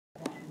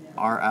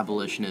Our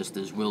abolitionist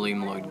is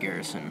William Lloyd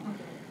Garrison.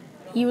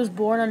 He was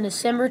born on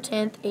December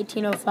 10th,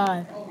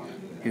 1805.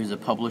 He was a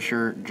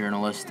publisher,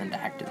 journalist, and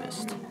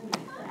activist.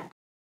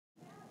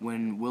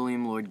 When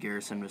William Lloyd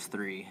Garrison was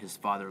 3, his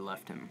father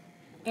left him.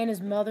 And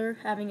his mother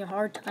having a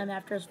hard time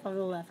after his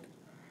father left.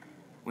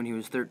 When he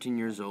was 13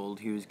 years old,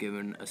 he was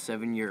given a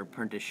 7-year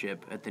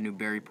apprenticeship at the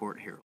Newburyport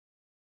Herald.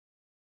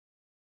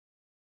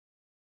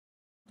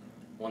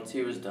 Once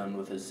he was done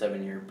with his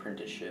 7-year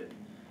apprenticeship,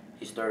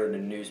 he started a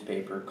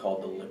newspaper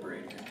called The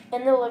Liberator.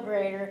 In The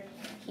Liberator,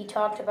 he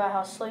talked about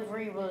how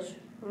slavery was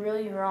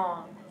really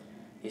wrong.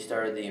 He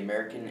started the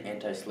American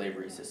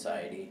Anti-Slavery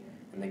Society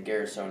and the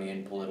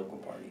Garrisonian Political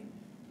Party,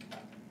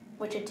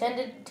 which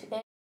attended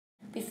to.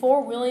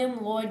 Before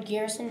William Lloyd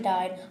Garrison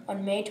died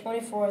on May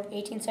 24th,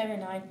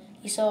 1879,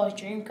 he saw his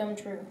dream come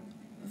true.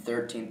 The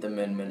 13th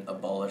Amendment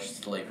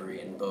abolished slavery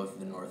in both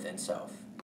the North and South.